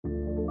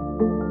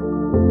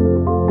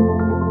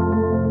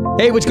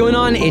Hey, what's going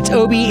on? It's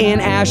Obie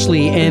and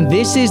Ashley, and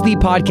this is the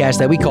podcast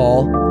that we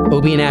call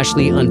Obie and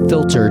Ashley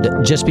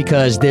Unfiltered, just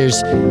because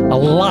there's a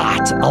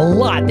lot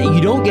that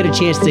you don't get a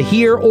chance to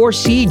hear or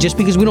see just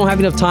because we don't have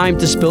enough time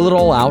to spill it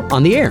all out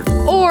on the air.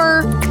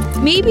 Or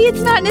maybe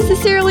it's not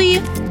necessarily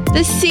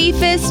the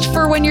safest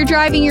for when you're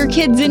driving your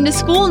kids into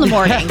school in the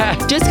morning.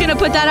 Just gonna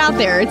put that out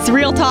there. It's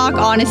real talk,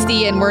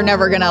 honesty, and we're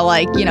never gonna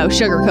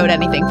sugarcoat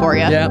anything for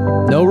you. Yeah,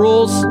 no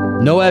rules,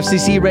 no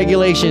FCC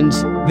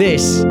regulations.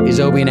 This is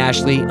Obie and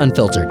Ashley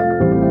Unfiltered.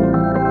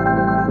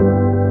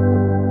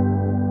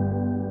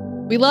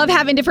 We love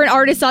having different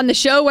artists on the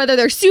show, whether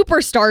they're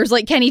superstars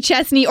like Kenny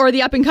Chesney or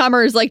the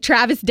up-and-comers like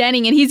Travis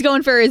Denning, and he's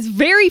going for his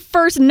very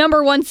first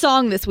 #1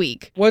 song this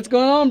week. What's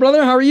going on,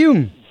 brother? How are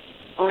you?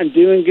 I'm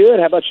doing good.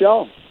 How about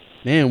y'all?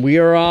 Man, we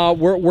are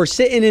we're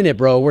sitting in it,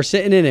 bro. We're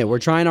sitting in it. We're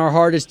trying our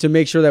hardest to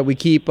make sure that we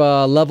keep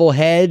level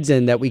heads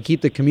and that we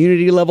keep the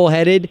community level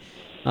headed.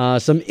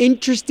 Some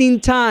interesting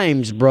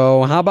times,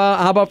 bro. How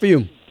about for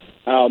you?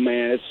 Oh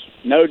man, it's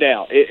no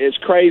doubt. It's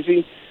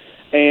crazy,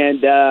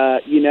 and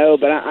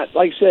but I,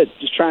 like I said,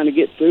 just trying to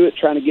get through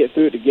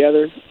it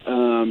together.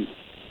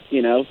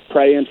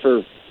 Praying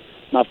for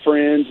my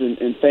friends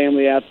and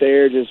family out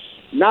there. Just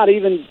not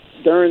even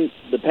during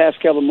the past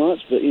couple of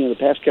months, but the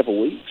past couple of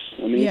weeks.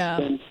 I mean,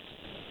 yeah.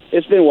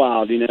 It's been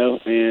wild, and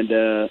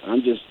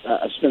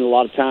I spend a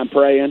lot of time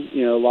praying,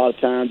 a lot of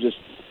time just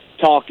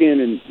talking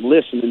and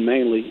listening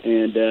mainly,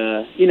 and,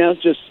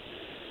 just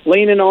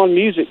leaning on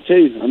music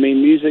too. I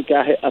mean, music,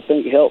 I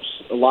think helps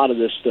a lot of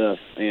this stuff,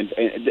 and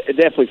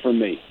definitely for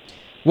me.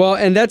 Well,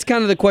 and that's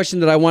kind of the question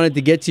that I wanted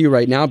to get to you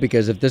right now,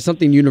 because if there's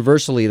something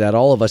universally that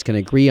all of us can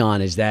agree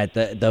on is that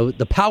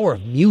the power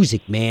of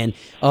music, man.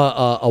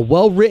 A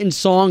well-written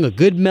song, a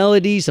good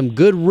melody, some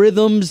good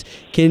rhythms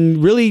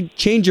can really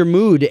change your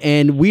mood,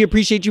 and we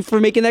appreciate you for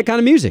making that kind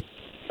of music.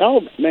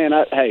 Oh, man,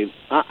 I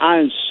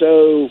am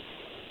so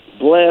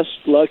blessed,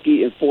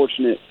 lucky, and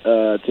fortunate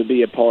to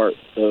be a part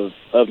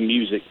of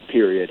music,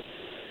 period.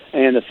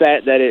 And the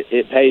fact that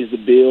it pays the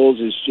bills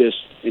is just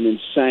an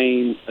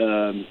insane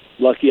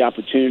lucky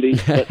opportunity,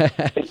 but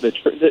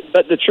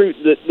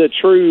the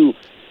true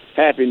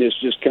happiness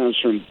just comes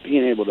from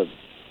being able to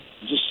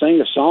just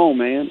sing a song,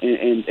 man,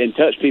 and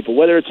touch people.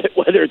 Whether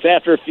it's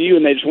after a few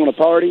and they just want to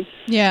party,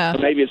 yeah, or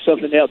maybe it's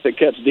something else that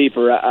cuts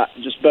deeper.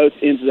 Just both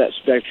ends of that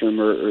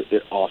spectrum are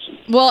awesome.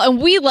 Well,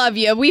 and we love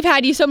you. We've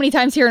had you so many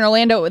times here in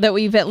Orlando that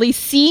we've at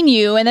least seen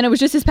you, and then it was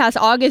just this past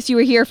August you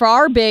were here for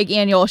our big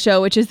annual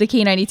show, which is the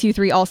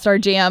K92.3 All-Star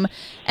Jam.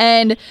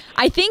 And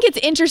I think it's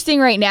interesting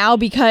right now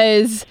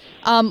because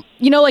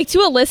to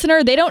a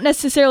listener, they don't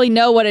necessarily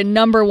know what a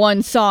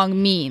 #1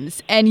 song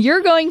means. And you're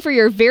going for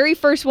your very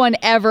first one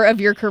ever of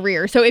your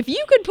career. So if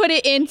you could put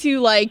it into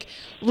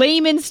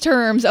layman's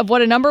terms of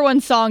what a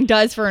 #1 song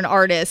does for an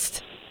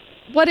artist,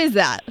 what is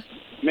that?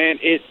 Man,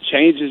 it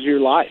changes your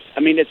life. I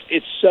mean,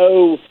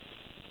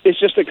 it's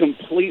just a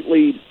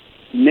completely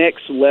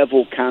next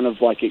level kind of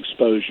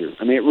exposure.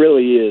 I mean, it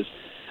really is.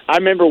 I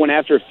remember when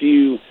after a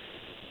few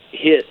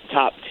hit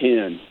top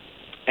 10,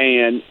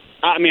 and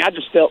I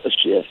just felt the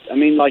shift. I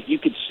mean, you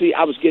could see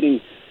I was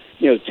getting,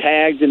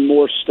 tagged in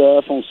more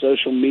stuff on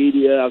social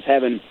media. I was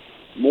having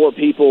more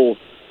people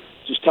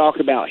just talk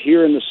about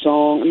hearing the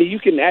song. I mean, you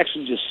can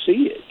actually just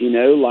see it,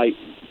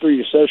 through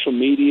your social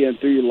media and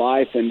through your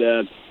life. And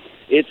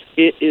it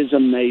is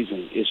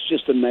amazing. It's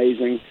just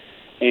amazing.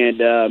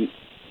 And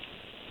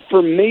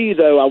for me,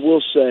 though, I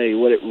will say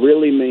what it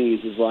really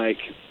means is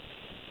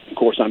of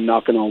course, I'm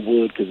knocking on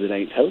wood because it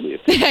ain't totally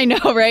official. I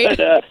know, right?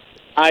 But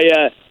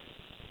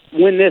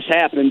when this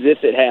happens,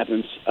 if it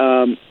happens,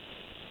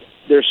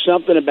 there's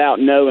something about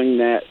knowing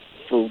that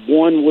for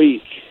 1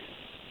 week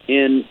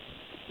in,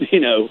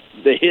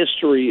 the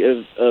history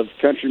of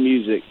country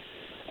music,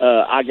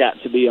 I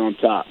got to be on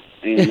top.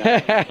 And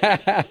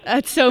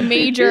that's so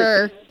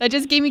major. That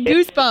just gave me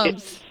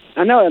goosebumps.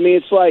 I know. I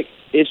mean,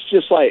 it's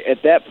just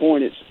at that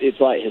point, it's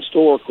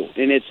historical.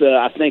 And it's,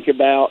 I think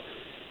about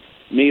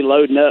me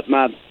loading up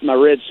my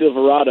red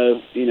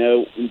Silverado,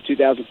 in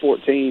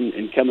 2014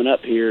 and coming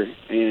up here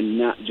and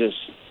not just,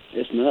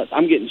 it's nuts.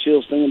 I'm getting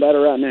chills thinking about it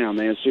right now,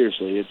 man.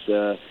 Seriously, it's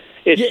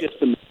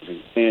just amazing.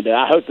 And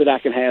I hope that I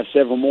can have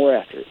several more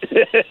after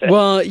it.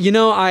 Well,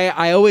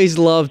 I always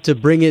love to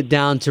bring it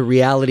down to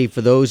reality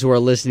for those who are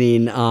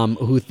listening,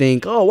 who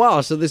think, oh,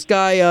 wow, so this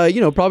guy,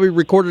 probably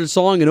recorded a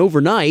song and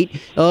overnight,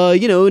 now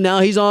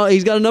he's got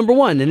a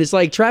 #1. And it's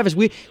like, Travis,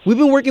 we've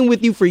been working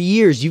with you for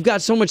years. You've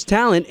got so much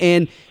talent,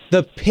 and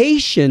the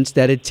patience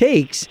that it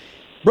takes,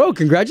 bro,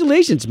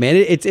 congratulations, man.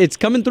 It's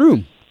coming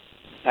through.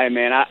 Hey,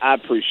 man, I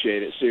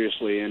appreciate it,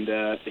 seriously. And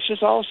it's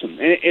just awesome.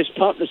 And it's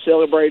pumped to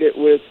celebrate it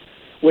with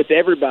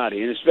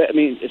everybody. And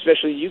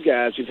especially you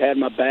guys who've had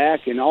my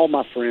back and all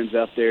my friends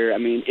out there. I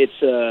mean,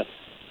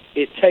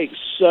 it takes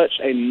such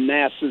a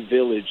massive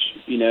village,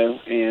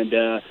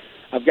 and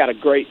I've got a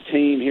great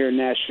team here in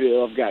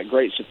Nashville. I've got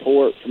great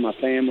support from my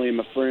family and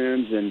my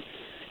friends, and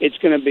it's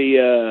going to be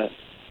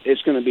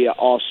an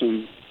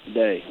awesome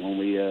day when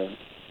we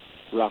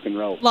rock and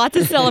roll. Lots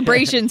of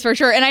celebrations for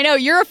sure. And I know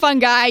you're a fun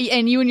guy,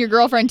 and you and your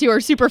girlfriend too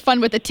are super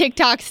fun with the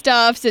TikTok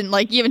stuffs, and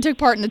like you even took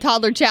part in the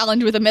toddler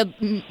challenge with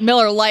a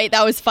Miller Lite.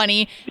 That was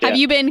funny. Yeah. Have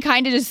you been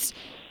kind of just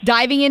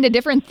diving into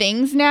different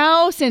things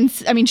now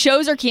since, I mean,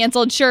 shows are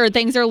canceled? Sure,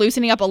 things are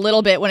loosening up a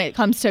little bit when it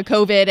comes to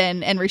COVID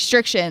and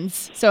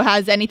restrictions. So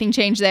has anything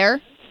changed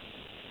there?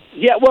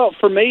 Yeah, well,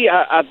 for me,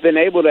 I've been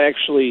able to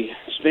actually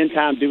spend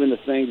time doing the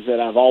things that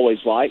I've always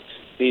liked,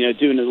 doing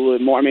it a little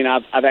bit more. I mean,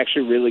 I've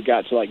actually really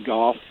got to like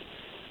golf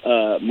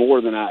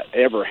more than I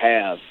ever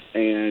have.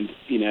 And,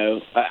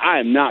 I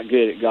am not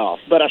good at golf,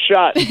 but I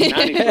shot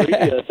 93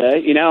 the other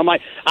day. I'm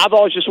like, I've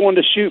always just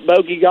wanted to shoot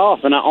bogey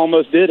golf, and I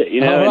almost did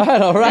it,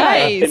 All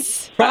right.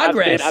 Nice.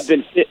 Progress. I've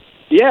been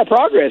yeah,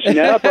 progress,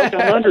 I broke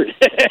 100.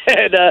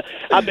 And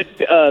I've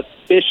been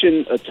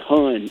fishing a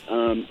ton.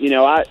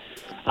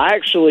 I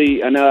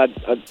actually, I know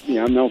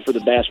I'm known for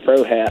the Bass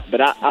Pro hat,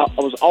 but I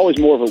was always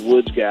more of a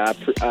woods guy.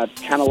 I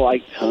kind of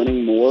liked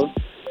hunting more.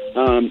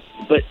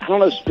 But I don't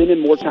know, spending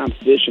more time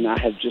fishing, I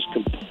have just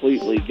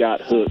completely got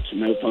hooked,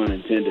 no pun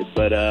intended.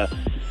 But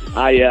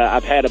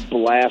I've had a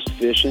blast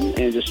fishing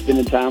and just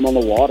spending time on the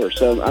water.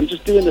 So I'm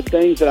just doing the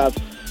things that I've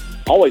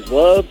always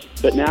loved,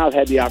 but now I've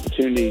had the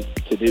opportunity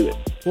to do it.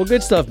 Well,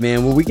 good stuff,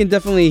 man. Well, we can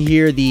definitely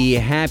hear the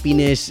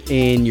happiness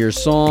in your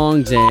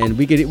songs, and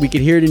we could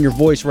hear it in your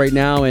voice right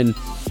now. And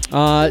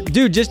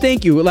dude, just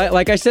thank you.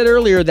 Like I said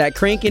earlier, that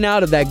cranking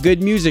out of that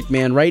good music,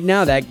 man. Right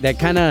now, that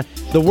kind of,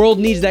 the world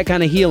needs that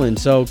kind of healing.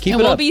 So keep it up.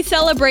 And we'll be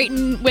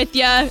celebrating with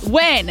you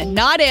when,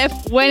 not if,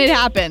 when it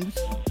happens.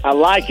 I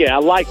like it. I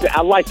like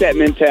that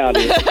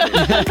mentality.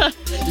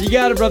 You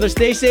got it, brother.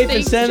 Stay safe.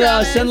 Thanks,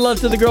 and send love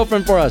to the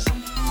girlfriend for us.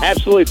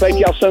 Absolutely. Thank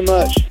y'all so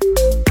much.